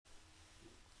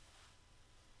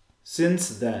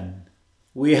Since then,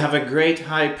 we have a great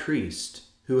high priest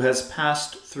who has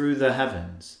passed through the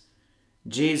heavens,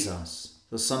 Jesus,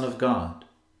 the Son of God.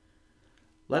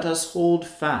 Let us hold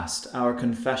fast our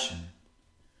confession.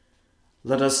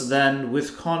 Let us then,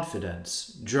 with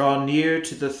confidence, draw near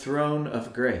to the throne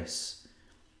of grace,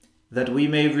 that we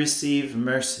may receive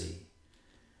mercy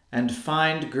and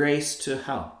find grace to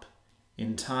help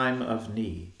in time of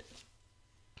need.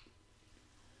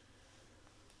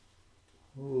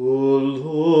 O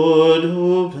Lord,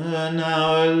 open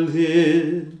our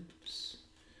lips,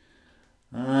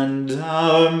 and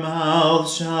our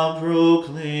mouth shall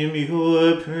proclaim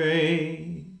your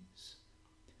praise.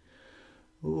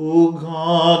 O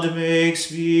God, make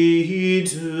speed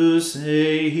to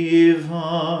save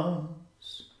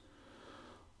us.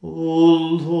 O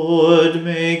Lord,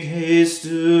 make haste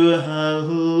to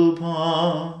help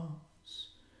us.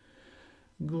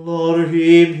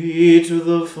 Glory be to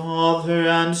the Father,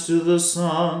 and to the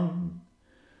Son,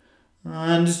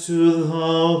 and to the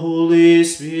Holy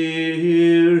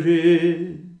Spirit,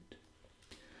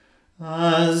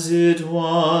 as it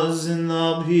was in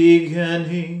the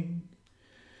beginning,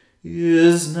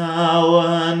 is now,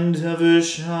 and ever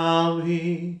shall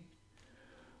be,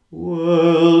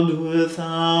 world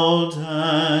without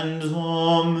end.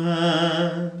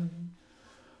 Amen.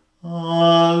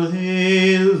 Alleluia.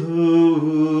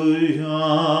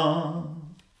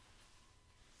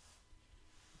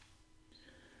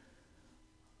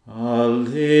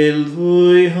 Alleluia.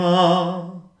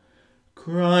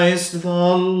 Christ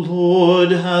the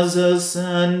Lord has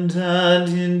ascended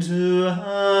into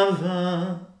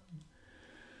heaven.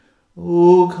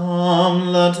 O come,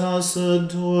 let us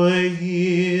adore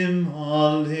him.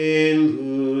 Alleluia.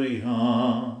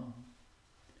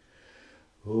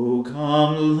 O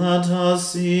come, let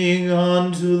us sing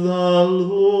unto the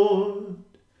Lord.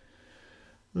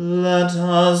 Let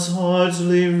us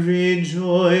heartily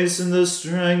rejoice in the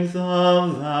strength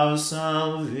of our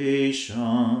salvation.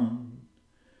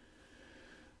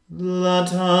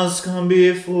 Let us come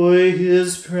before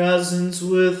his presence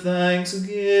with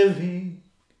thanksgiving,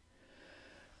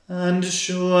 and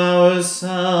show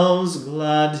ourselves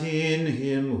glad in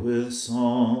him with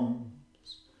songs.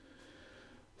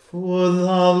 For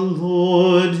the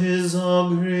Lord is a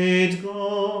great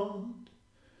God,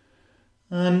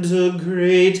 and a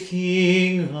great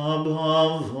King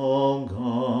above all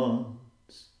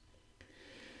gods.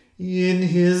 In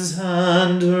his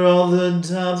hand are all the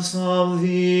depths of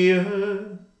the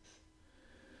earth,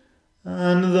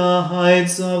 and the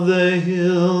heights of the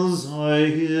hills are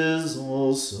his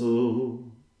also.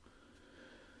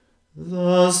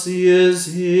 The sea is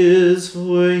his,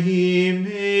 for he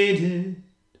made it,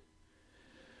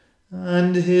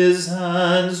 and his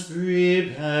hands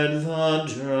prepared the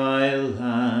dry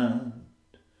land.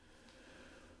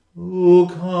 O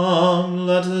come,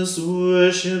 let us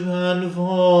worship and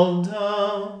fall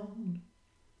down,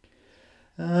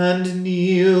 and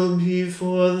kneel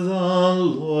before the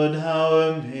Lord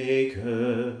our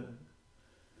Maker.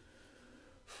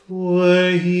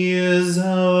 For he is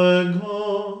our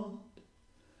God,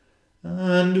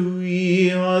 and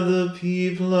we are the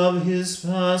people of his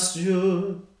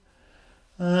pasture,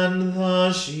 and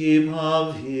the sheep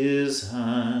of his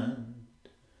hand.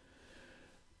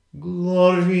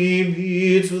 Glory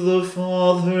be to the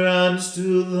Father, and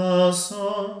to the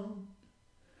Son,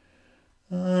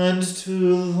 and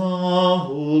to the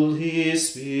Holy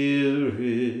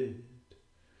Spirit,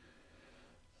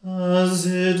 as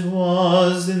it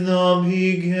was in the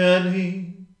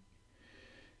beginning,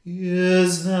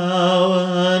 is now,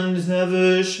 and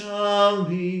ever shall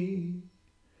be,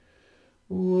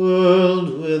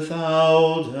 world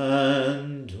without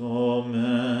end.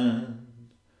 Amen.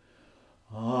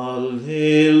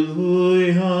 Alleluia.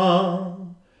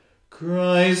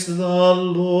 Christ the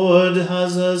Lord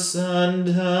has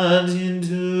ascended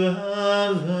into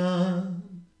heaven.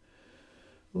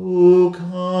 O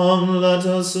come, let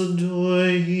us adore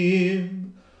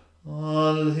him.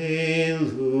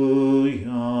 Alleluia.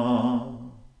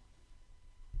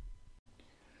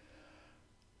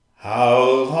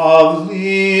 How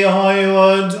lovely are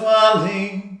your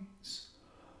dwellings,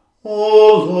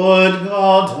 O Lord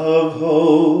God of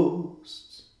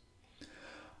hosts.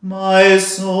 My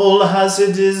soul has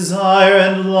a desire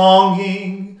and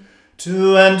longing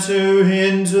to enter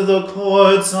into the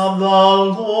courts of the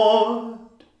Lord.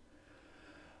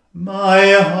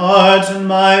 My heart and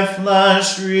my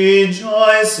flesh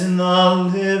rejoice in the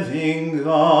living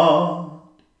God.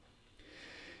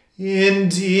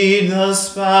 Indeed, the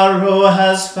sparrow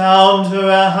has found her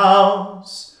a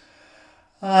house,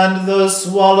 and the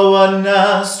swallow a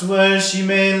nest where she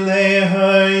may lay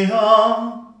her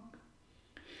young.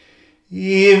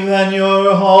 even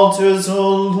your altars,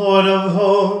 O Lord of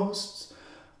hosts,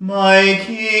 my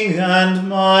King and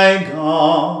my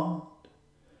God.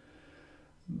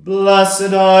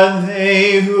 Blessed are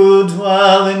they who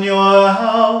dwell in your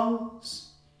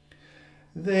house.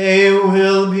 They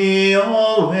will be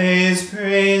always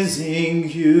praising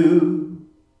you.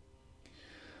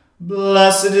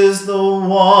 Blessed is the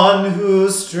one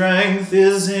whose strength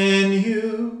is in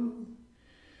you,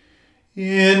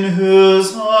 in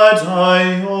whose heart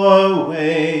are your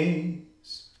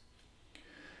ways,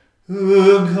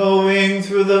 who going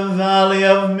through the valley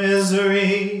of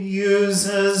misery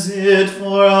uses it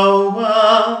for a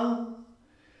well.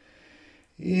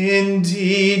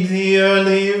 Indeed, the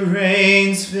early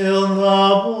rains fill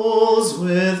the pools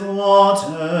with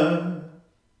water.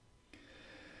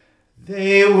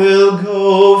 They will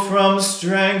go from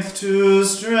strength to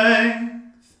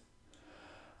strength,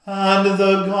 and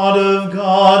the God of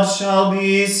God shall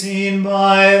be seen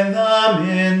by them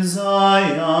in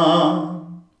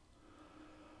Zion.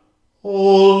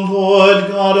 O Lord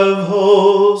God of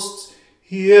hosts,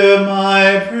 hear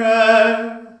my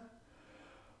prayer.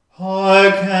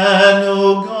 Hearken,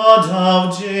 O God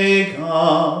of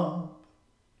Jacob.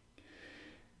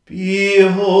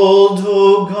 Behold,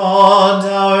 O God,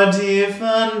 our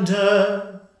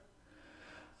defender,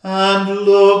 and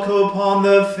look upon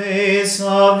the face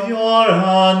of your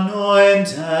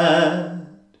anointed.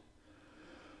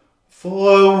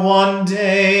 For one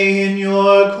day in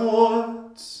your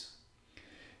courts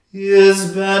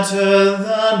is better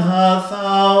than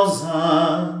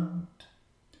 1,000.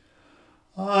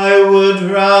 I would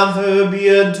rather be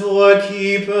a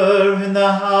doorkeeper in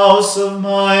the house of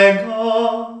my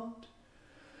God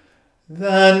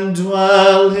than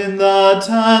dwell in the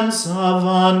tents of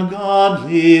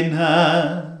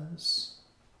ungodliness.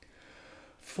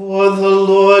 For the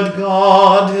Lord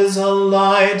God is a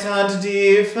light and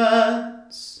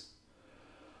defense.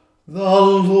 The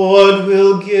Lord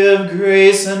will give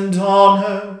grace and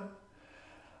honor,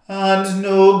 and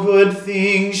no good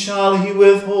thing shall he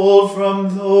withhold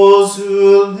from those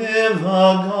who live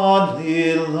a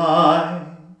godly life.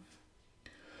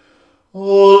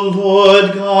 O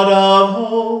Lord God of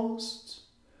hosts,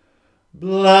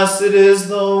 blessed is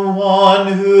the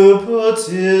one who puts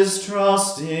his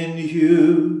trust in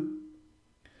you.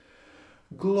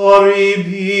 Glory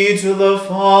be to the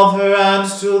Father and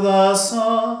to the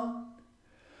Son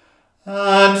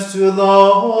and to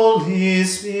the Holy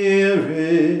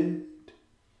Spirit,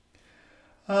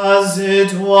 as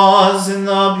it was in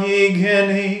the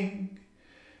beginning,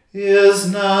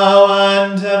 is now,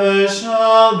 and ever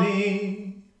shall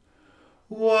be,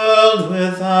 world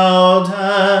without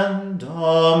end.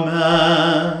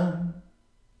 Amen.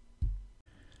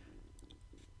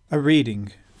 A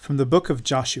reading from the book of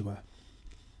Joshua.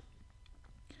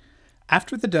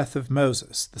 After the death of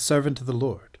Moses, the servant of the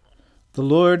Lord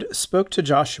spoke to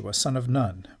Joshua, son of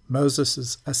Nun,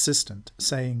 Moses' assistant,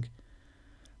 saying,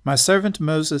 My servant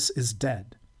Moses is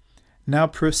dead. Now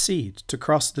proceed to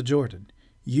cross the Jordan,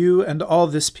 you and all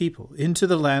this people, into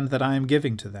the land that I am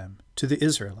giving to them, to the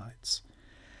Israelites.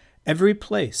 Every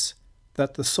place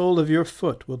that the sole of your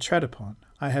foot will tread upon,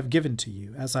 I have given to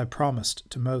you, as I promised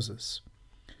to Moses.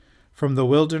 From the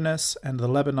wilderness and the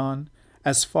Lebanon,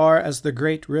 as far as the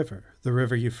great river, the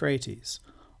river Euphrates,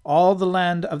 all the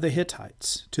land of the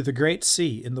Hittites to the great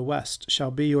sea in the west shall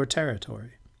be your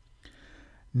territory.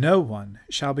 No one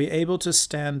shall be able to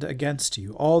stand against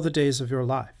you all the days of your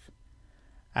life.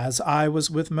 As I was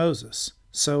with Moses,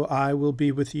 so I will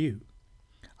be with you.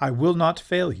 I will not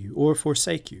fail you or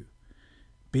forsake you.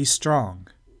 Be strong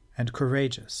and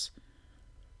courageous,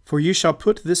 for you shall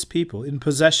put this people in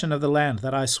possession of the land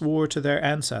that I swore to their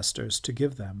ancestors to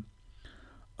give them.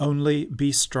 Only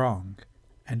be strong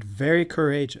and very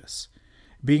courageous,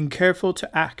 being careful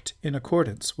to act in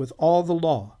accordance with all the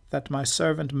law that my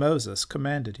servant Moses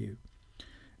commanded you.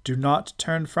 Do not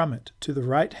turn from it to the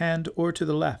right hand or to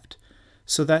the left,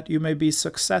 so that you may be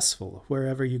successful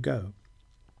wherever you go.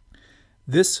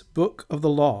 This book of the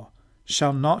law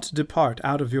shall not depart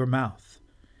out of your mouth.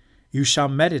 You shall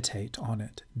meditate on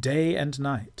it day and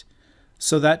night,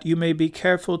 so that you may be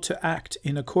careful to act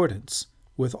in accordance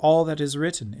with all that is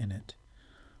written in it.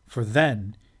 For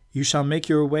then you shall make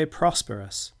your way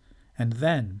prosperous, and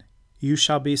then you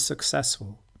shall be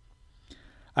successful.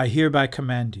 I hereby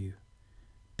command you,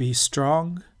 be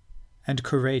strong and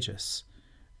courageous.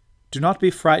 Do not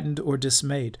be frightened or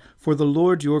dismayed, for the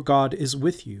Lord your God is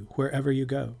with you wherever you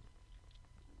go.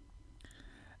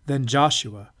 Then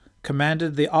Joshua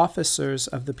commanded the officers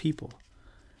of the people,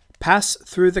 Pass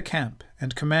through the camp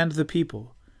and command the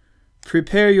people,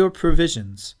 Prepare your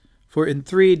provisions, for in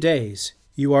 3 days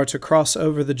you are to cross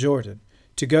over the Jordan,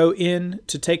 to go in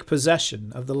to take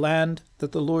possession of the land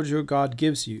that the Lord your God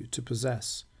gives you to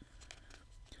possess.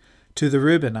 To the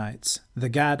Reubenites, the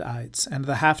Gadites, and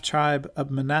the half-tribe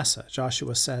of Manasseh,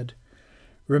 Joshua said,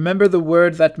 Remember the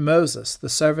word that Moses, the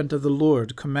servant of the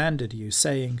Lord, commanded you,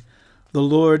 saying, The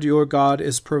Lord your God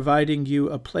is providing you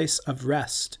a place of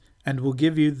rest, and will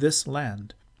give you this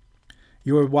land.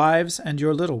 Your wives and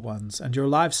your little ones and your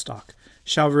livestock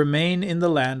shall remain in the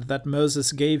land that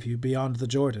Moses gave you beyond the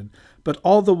Jordan, but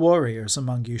all the warriors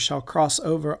among you shall cross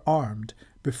over armed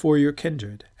before your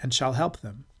kindred, and shall help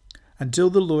them, until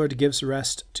the Lord gives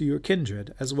rest to your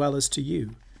kindred as well as to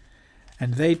you.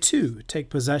 And they too take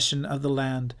possession of the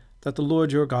land that the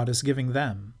Lord your God is giving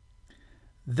them.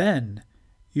 Then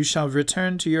you shall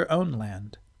return to your own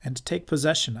land, and take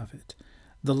possession of it,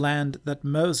 the land that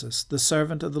Moses, the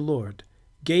servant of the Lord,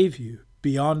 gave you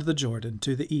beyond the Jordan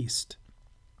to the east.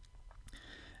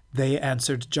 They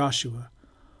answered Joshua,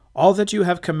 All that you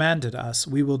have commanded us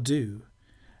we will do,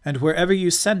 and wherever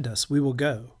you send us we will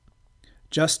go.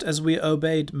 Just as we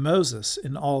obeyed Moses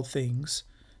in all things,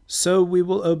 so we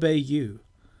will obey you.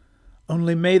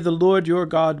 Only may the Lord your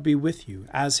God be with you,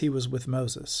 as he was with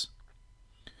Moses.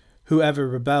 Whoever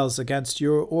rebels against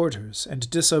your orders and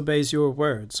disobeys your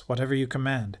words, whatever you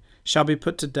command, shall be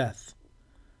put to death.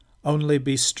 Only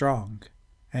be strong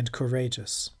and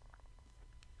courageous.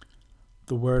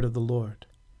 The word of the Lord.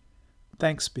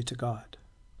 Thanks be to God.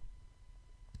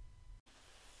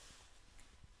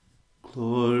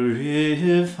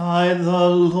 Glorify the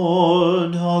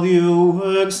Lord, all you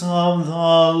works of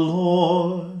the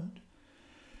Lord.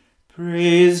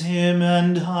 Praise him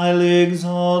and highly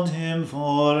exalt him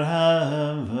forever.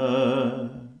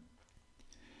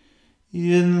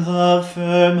 In the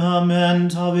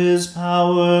firmament of his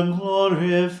power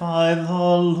glorify the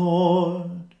Lord.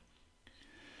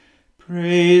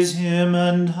 Praise him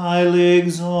and highly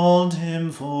exalt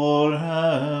him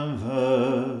forever.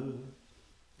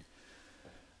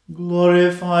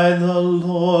 Glorify the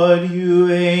Lord, you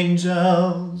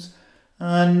angels,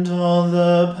 and all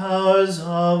the powers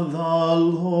of the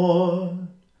Lord.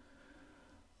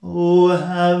 O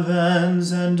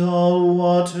heavens and all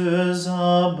waters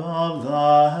above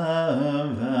the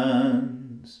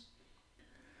heavens,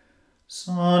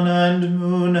 sun and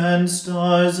moon and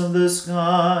stars of the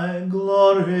sky,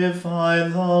 glorify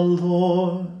the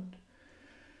Lord.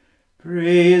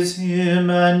 Praise him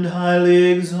and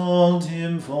highly exalt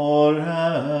him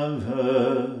forever.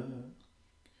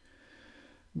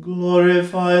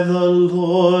 Glorify the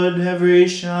Lord, every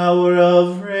shower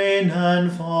of rain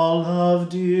and fall of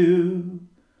dew,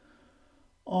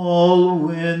 all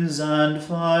winds and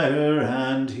fire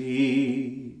and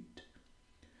heat.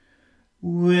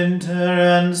 Winter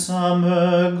and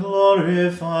summer,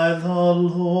 glorify the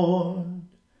Lord.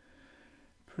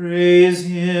 Praise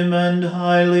him and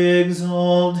highly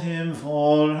exalt him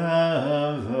forever.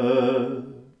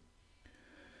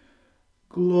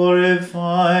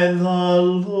 Glorify the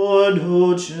Lord,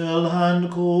 O chill and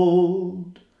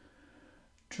cold,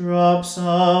 drops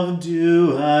of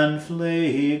dew and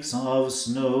flakes of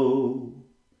snow,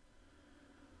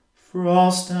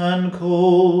 frost and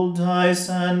cold, ice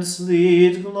and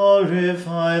sleet,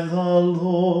 glorify the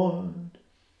Lord.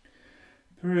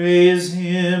 Praise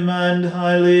him and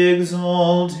highly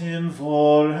exalt him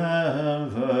forever.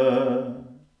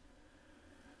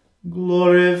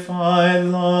 Glorify the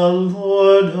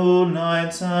Lord, O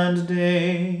nights and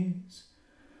days,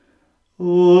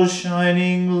 O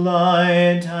shining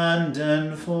light and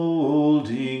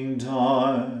enfolding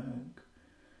dark.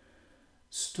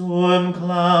 Storm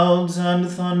clouds and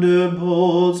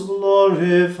thunderbolts,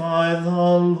 glorify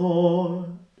the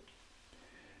Lord.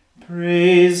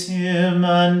 Praise him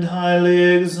and highly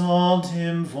exalt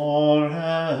him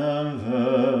forever.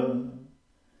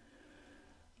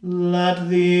 Let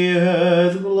the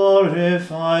earth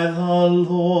glorify the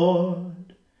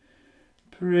Lord.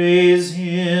 Praise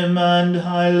him and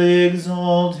highly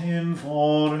exalt him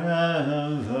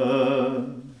forever.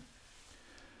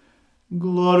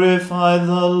 Glorify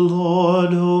the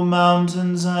Lord, O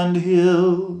mountains and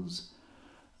hills,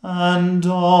 and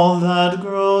all that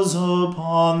grows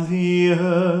upon the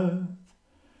earth.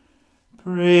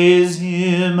 Praise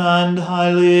him and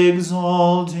highly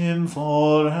exalt him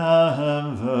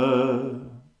forever.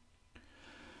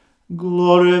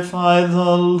 Glorify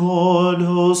the Lord,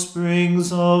 O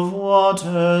springs of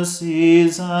water,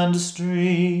 seas and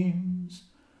streams,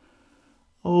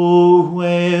 O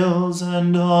whales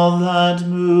and all that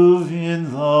move in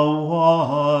the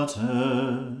waters.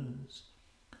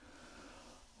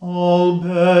 All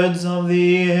birds of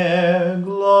the air,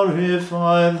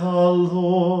 glorify the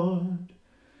Lord.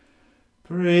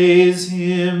 Praise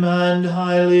him and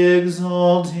highly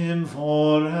exalt him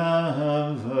forever.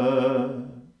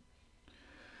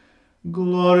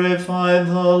 Glorify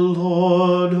the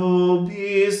Lord, O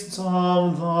beasts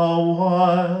of the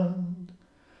wild,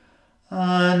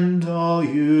 and all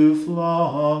you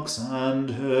flocks and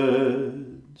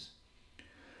herds.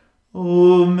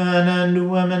 O men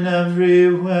and women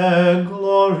everywhere,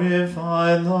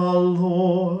 glorify the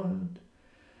Lord.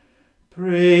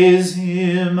 Praise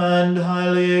him and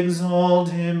highly exalt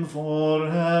him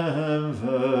forever.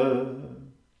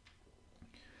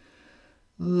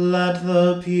 Let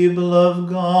the people of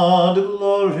God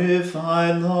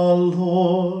glorify the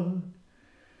Lord.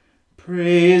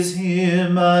 Praise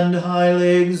him and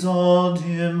highly exalt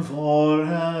him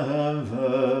forever.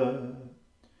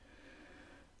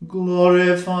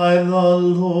 Glorify the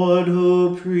Lord,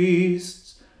 O priests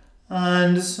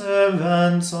and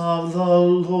servants of the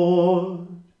Lord.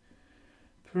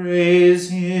 Praise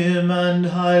him and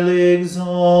highly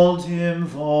exalt him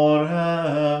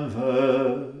forever.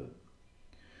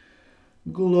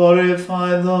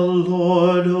 Glorify the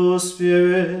Lord, O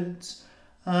spirits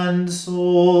and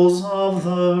souls of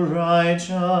the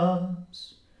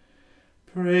righteous.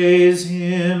 Praise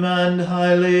him and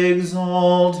highly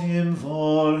exalt him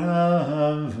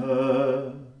forever.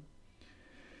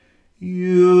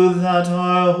 You that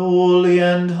are holy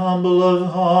and humble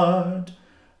of heart,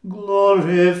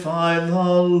 glorify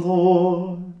the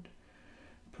Lord.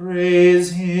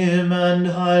 Praise him and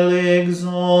highly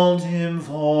exalt him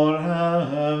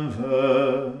forever.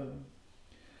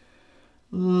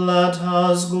 Let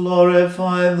us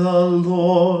glorify the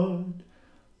Lord,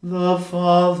 the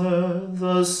Father,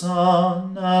 the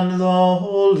Son, and the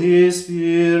Holy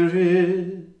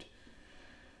Spirit.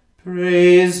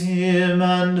 Praise him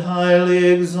and highly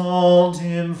exalt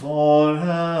him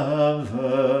forever.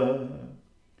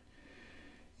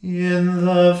 In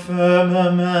the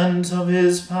firmament of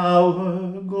his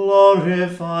power,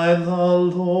 glorify the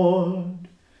Lord.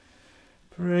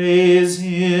 Praise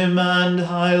him and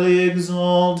highly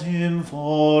exalt him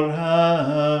forever.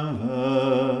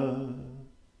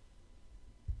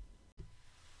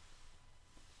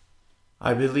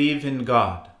 I believe in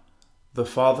God, the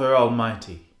Father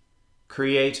Almighty,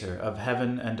 Creator of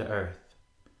heaven and earth.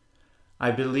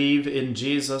 I believe in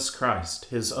Jesus Christ,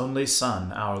 his only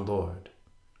Son, our Lord.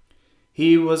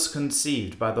 He was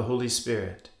conceived by the Holy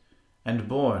Spirit and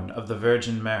born of the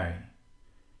Virgin Mary.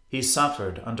 He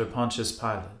suffered under Pontius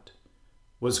Pilate,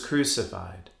 was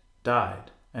crucified,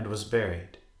 died, and was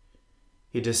buried.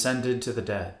 He descended to the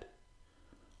dead.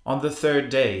 On the third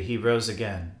day he rose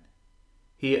again.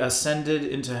 He ascended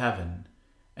into heaven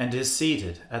and is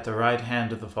seated at the right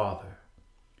hand of the Father.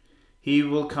 He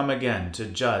will come again to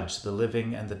judge the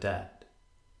living and the dead.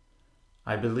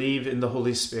 I believe in the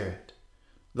Holy Spirit,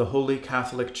 the Holy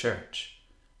Catholic Church,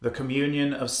 the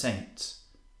communion of saints,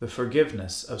 the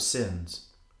forgiveness of sins,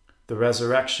 the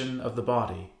resurrection of the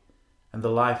body, and the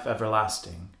life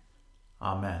everlasting.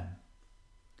 Amen.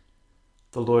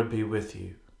 The Lord be with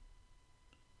you.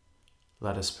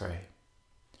 Let us pray.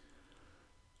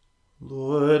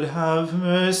 Lord, have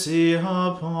mercy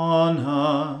upon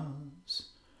us.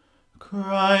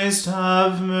 Christ,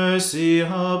 have mercy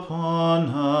upon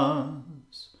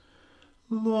us.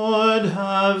 Lord,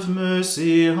 have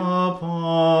mercy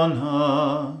upon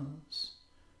us.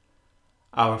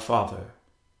 Our Father,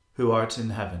 who art in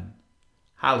heaven,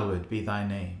 hallowed be thy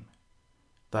name.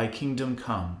 Thy kingdom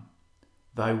come,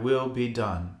 thy will be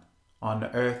done, on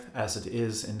earth as it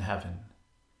is in heaven.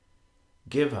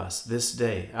 Give us this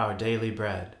day our daily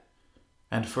bread,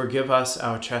 and forgive us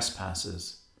our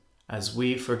trespasses, as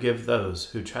we forgive those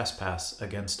who trespass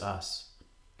against us.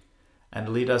 And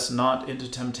lead us not into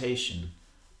temptation,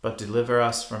 but deliver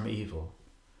us from evil.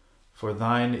 For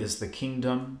thine is the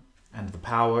kingdom, and the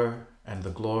power, and the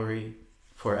glory,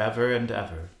 forever and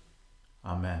ever.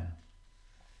 Amen.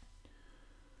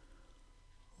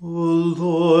 O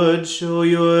Lord, show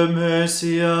your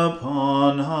mercy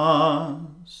upon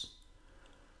us,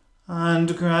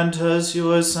 and grant us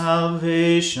your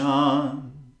salvation.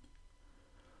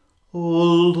 O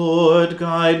Lord,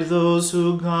 guide those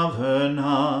who govern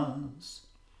us,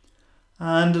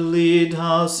 and lead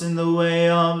us in the way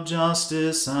of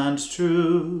justice and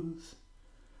truth.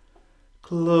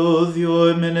 Clothe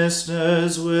your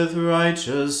ministers with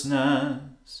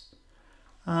righteousness,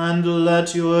 and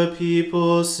let your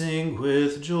people sing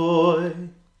with joy.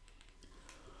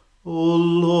 O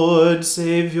Lord,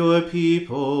 save your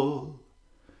people,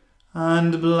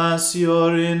 and bless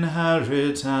your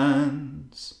inheritance.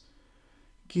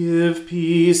 Give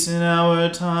peace in our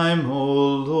time,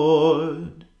 O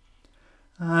Lord,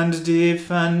 and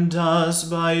defend us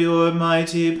by your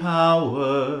mighty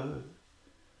power.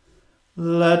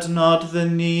 Let not the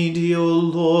needy, O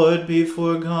Lord, be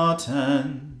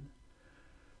forgotten,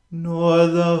 nor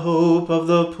the hope of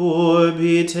the poor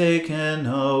be taken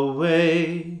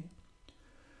away.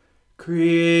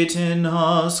 Create in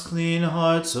us clean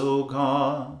hearts, O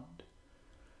God,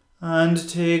 and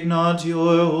take not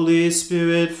your Holy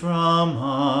Spirit from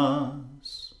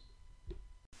us.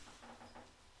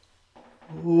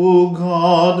 O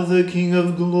God, the King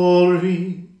of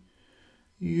glory,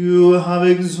 you have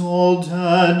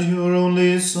exalted your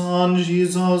only Son,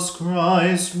 Jesus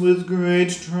Christ, with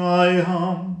great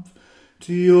triumph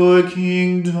to your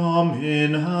kingdom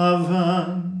in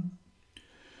heaven.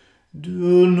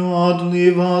 Do not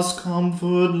leave us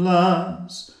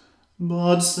comfortless,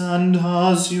 but send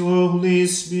us your Holy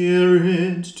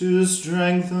Spirit to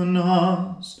strengthen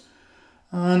us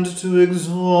and to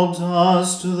exalt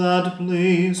us to that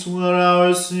place where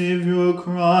our Saviour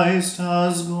Christ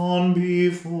has gone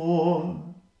before,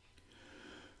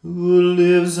 who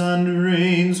lives and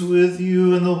reigns with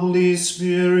you in the Holy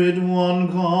Spirit,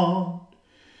 one God,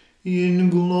 in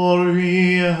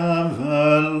glory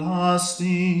everlasting.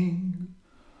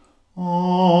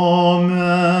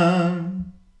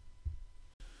 Amen.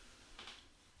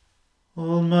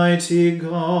 Almighty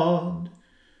God,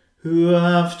 who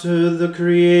after the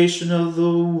creation of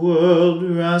the world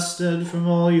rested from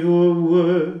all your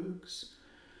works,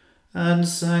 and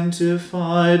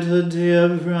sanctified a day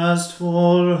of rest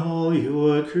for all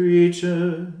your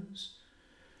creatures,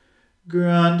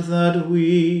 grant that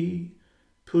we,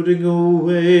 putting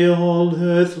away all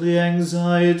earthly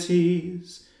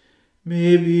anxieties,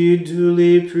 may be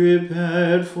duly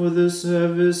prepared for the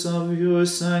service of your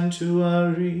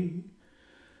sanctuary,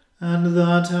 and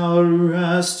that our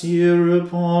rest here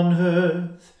upon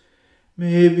earth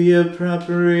may be a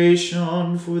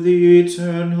preparation for the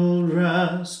eternal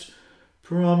rest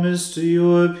promised to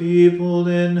your people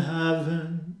in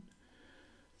heaven.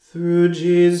 Through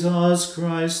Jesus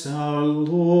Christ our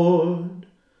Lord.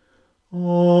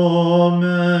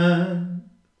 Amen.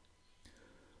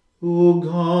 O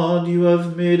God, you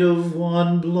have made of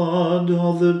one blood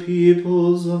all the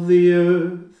peoples of the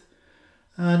earth,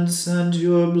 and sent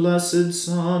your blessed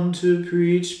Son to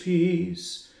preach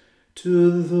peace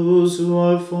to those who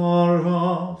are far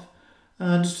off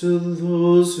and to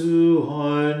those who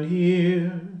are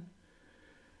near.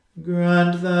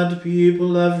 Grant that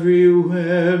people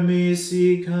everywhere may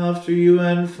seek after you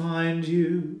and find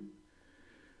you.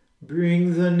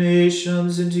 Bring the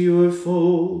nations into your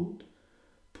fold.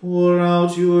 Pour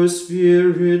out your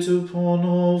Spirit upon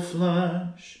all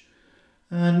flesh,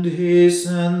 and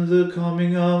hasten the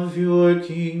coming of your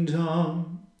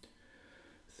kingdom.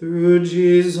 Through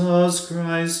Jesus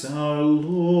Christ our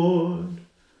Lord.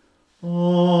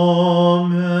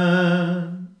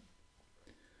 Amen.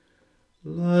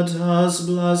 Let us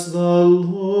bless the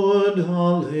Lord.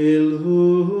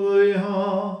 Alleluia.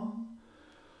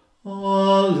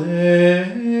 Alleluia.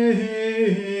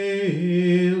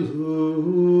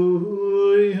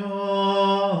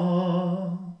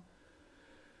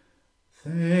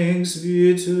 Thanks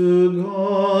be to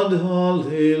God.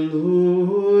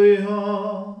 Alleluia.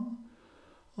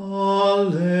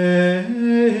 Alleluia.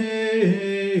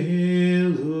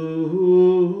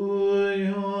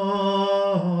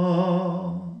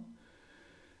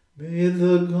 May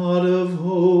the God of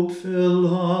hope fill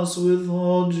us with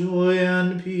all joy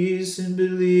and peace in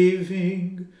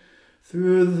believing,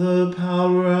 through the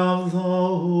power of the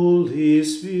Holy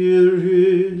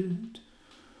Spirit.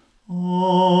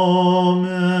 Amen.